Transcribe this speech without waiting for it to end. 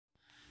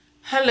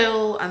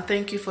Hello and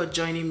thank you for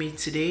joining me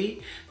today.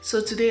 So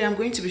today I'm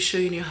going to be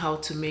showing you how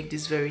to make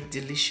these very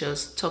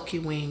delicious turkey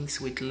wings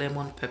with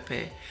lemon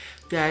pepper.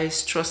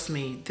 Guys, trust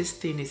me, this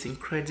thing is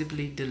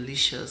incredibly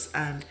delicious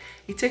and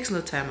it takes no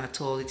time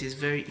at all. It is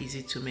very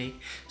easy to make.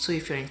 So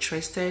if you're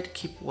interested,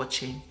 keep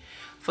watching.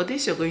 For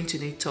this, you're going to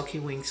need turkey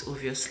wings,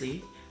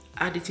 obviously.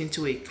 Add it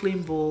into a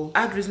clean bowl,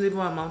 add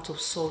reasonable amount of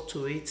salt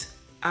to it,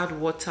 add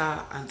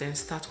water and then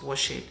start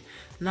washing.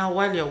 Now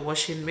while you're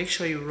washing, make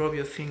sure you rub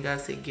your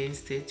fingers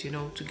against it,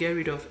 to get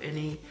rid of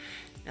any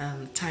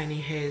tiny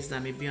hairs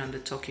that may be on the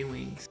turkey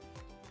wings.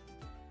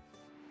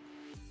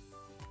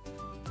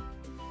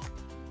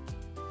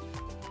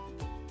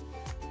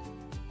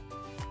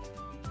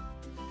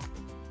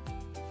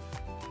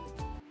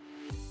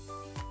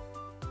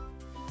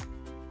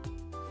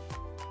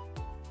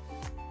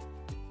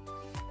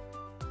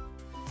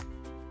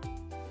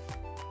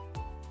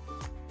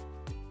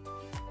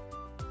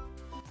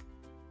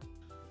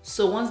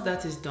 So once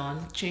that is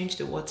done, change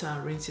the water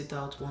and rinse it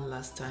out one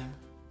last time.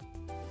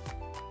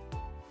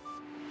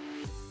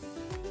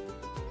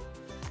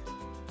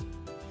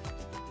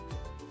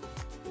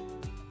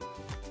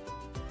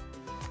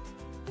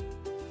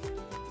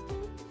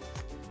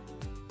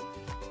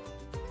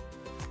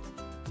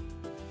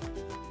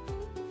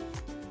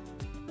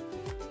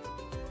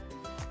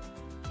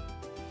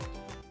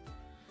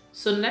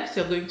 So next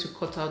you're going to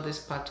cut out this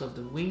part of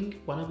the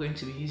wing. We're not going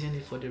to be using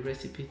it for the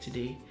recipe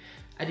today.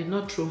 I did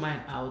not throw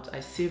mine out. I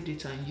saved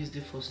it and used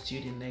it for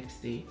stew the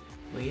next day.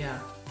 But yeah,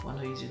 we're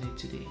not using it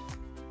today.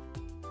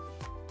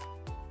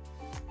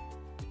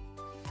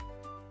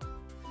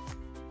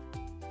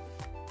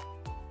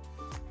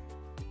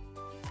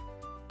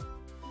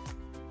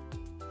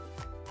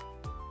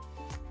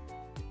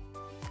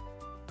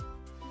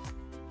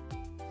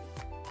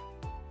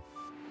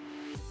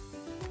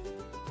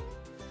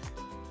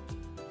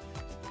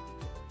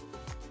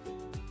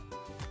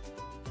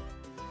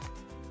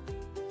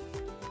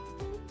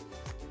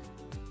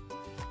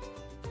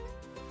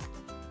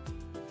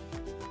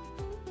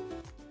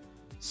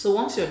 So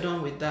once you're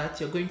done with that,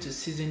 you're going to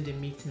season the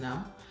meat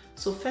now.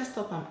 So first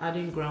up, I'm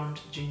adding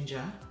ground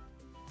ginger,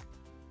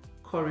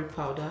 curry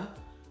powder.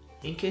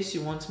 In case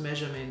you want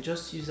measurement,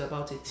 just use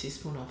about a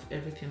teaspoon of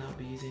everything I'll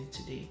be using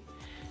today.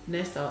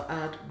 Next, I'll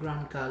add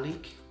ground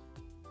garlic,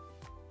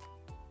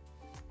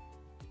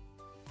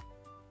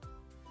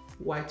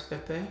 white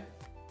pepper,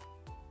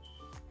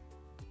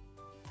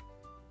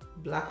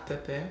 black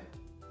pepper,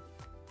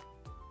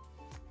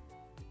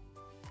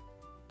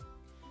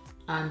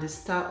 and the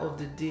star of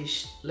the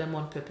dish,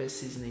 lemon pepper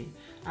seasoning.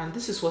 And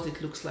this is what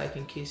it looks like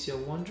in case you're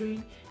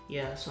wondering.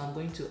 Yeah, so I'm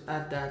going to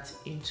add that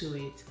into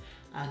it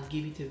and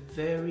give it a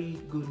very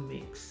good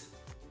mix.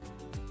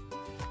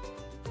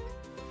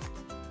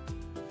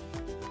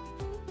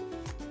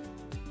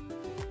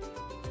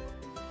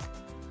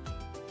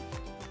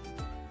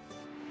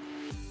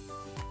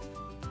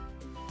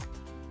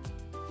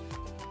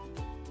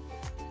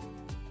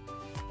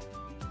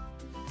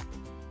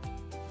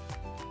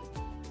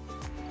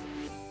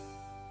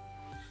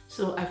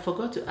 So I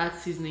forgot to add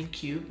seasoning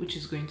cube, which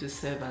is going to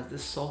serve as the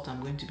salt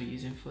I'm going to be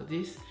using for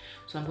this.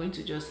 So I'm going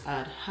to just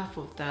add half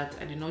of that.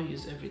 I did not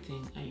use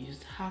everything. I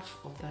used half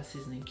of that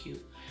seasoning cube.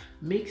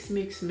 Mix,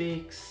 mix,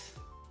 mix.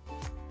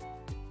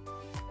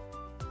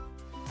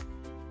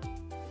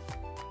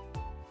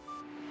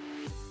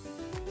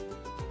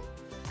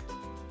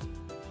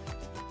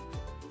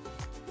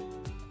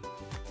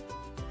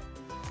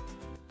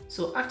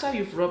 So after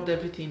you've rubbed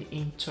everything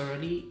in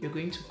thoroughly, you're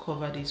going to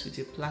cover this with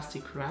a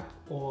plastic wrap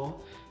or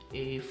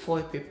a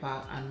foil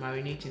paper and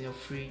marinate in your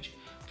fridge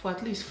for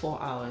at least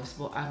 4 hours.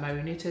 But I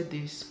marinated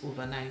this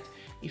overnight.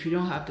 If you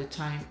don't have the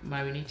time,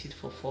 marinate it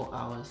for 4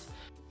 hours.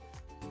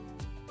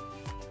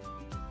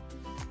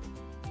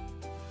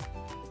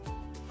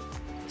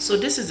 So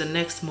this is the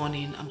next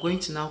morning. I'm going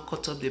to now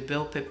cut up the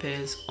bell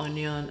peppers,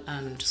 onion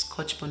and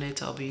scotch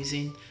bonnet I'll be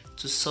using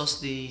to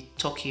sauce the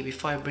turkey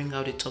before I bring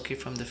out the turkey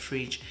from the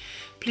fridge.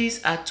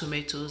 Please add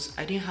tomatoes.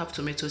 I didn't have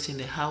tomatoes in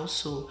the house,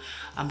 so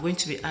I'm going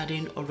to be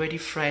adding already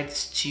fried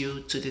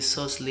stew to the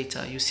sauce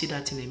later. You'll see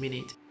that in a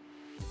minute.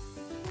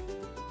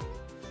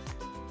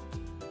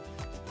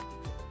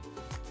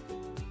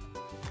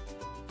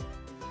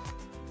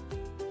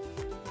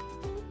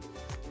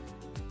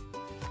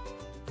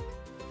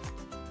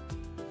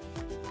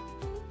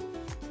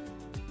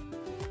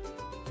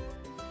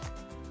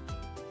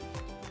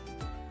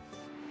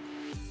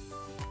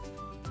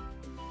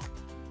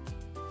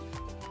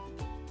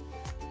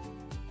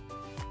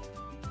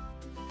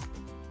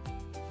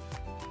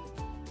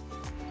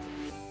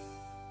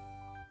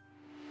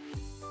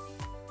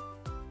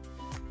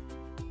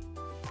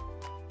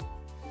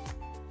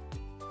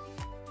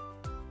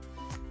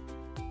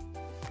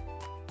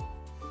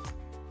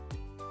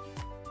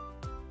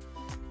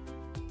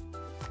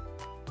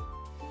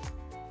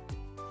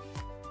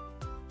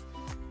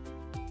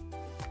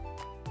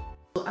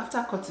 So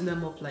after cutting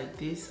them up like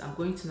this, I'm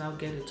going to now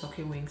get the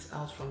turkey wings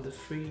out from the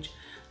fridge,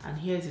 and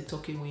here's the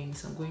turkey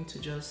wings. I'm going to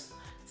just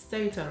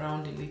stir it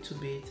around a little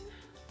bit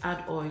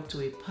Add oil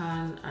to a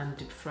pan and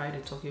deep fry the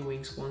turkey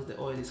wings once the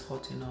oil is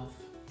hot enough.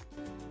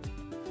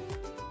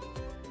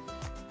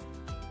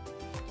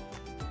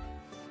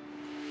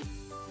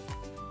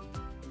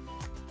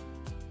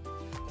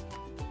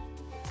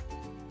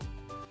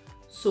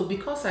 So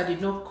because I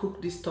did not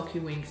cook these turkey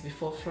wings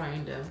before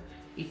frying them,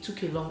 it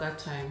took a longer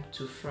time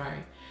to fry.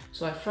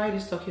 So I fried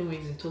these turkey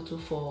wings in total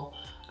for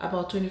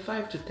about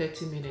 25 to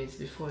 30 minutes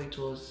before it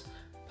was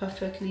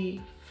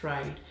perfectly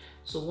fried.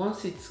 So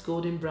once it's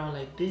golden brown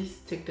like this,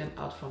 take them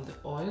out from the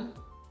oil.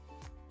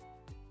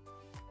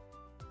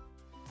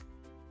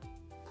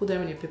 Put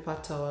them in a paper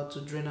towel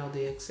to drain out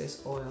the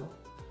excess oil.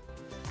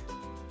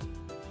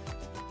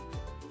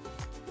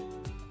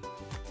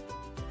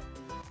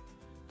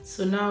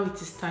 So now it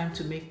is time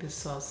to make the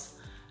sauce.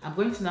 I'm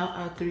going to now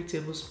add 3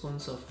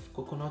 tablespoons of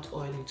coconut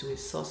oil into a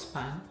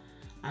saucepan,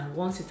 and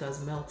once it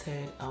has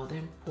melted, I'll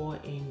then pour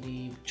in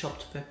the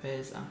chopped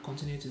peppers and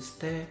continue to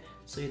stir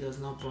so it does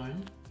not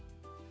burn.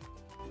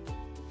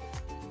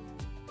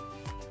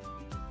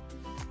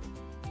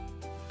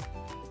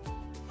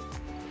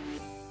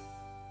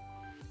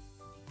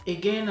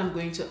 Again, I'm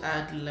going to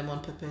add lemon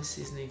pepper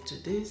seasoning to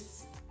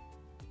this.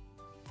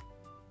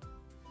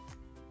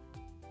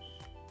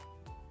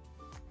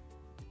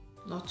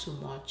 Not too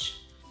much.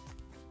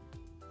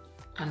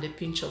 And a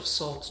pinch of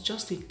salt,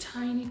 just a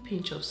tiny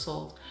pinch of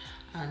salt,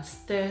 and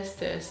stir,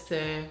 stir,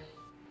 stir.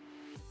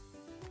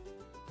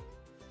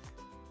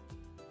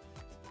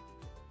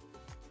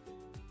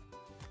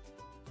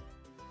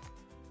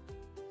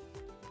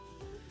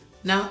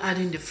 Now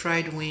adding the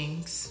fried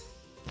wings.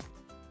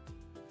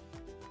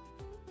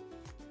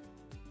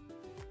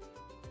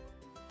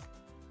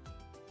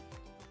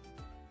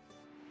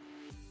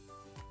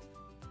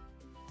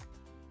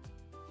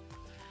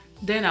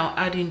 Then I'll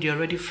add in the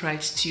already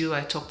fried stew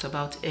I talked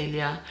about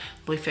earlier,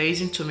 but if you're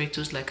using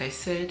tomatoes like I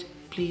said,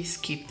 please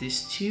keep the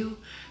stew.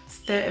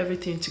 Stir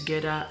everything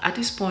together. At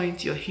this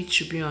point, your heat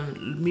should be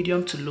on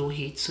medium to low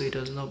heat so it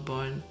does not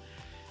burn.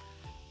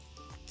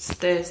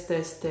 Stir,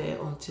 stir, stir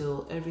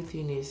until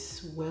everything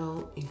is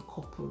well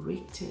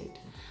incorporated.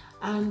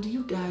 And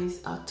you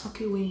guys, our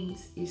turkey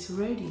wings is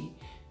ready.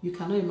 You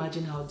cannot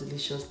imagine how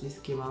delicious this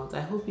came out.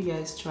 I hope you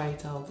guys try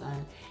it out,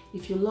 and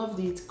if you loved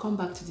it, come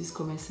back to this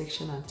comment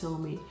section and tell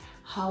me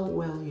how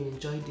well you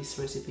enjoyed this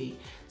recipe.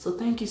 So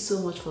thank you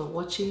so much for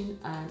watching,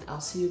 and I'll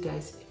see you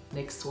guys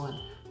next one.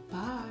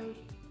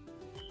 Bye.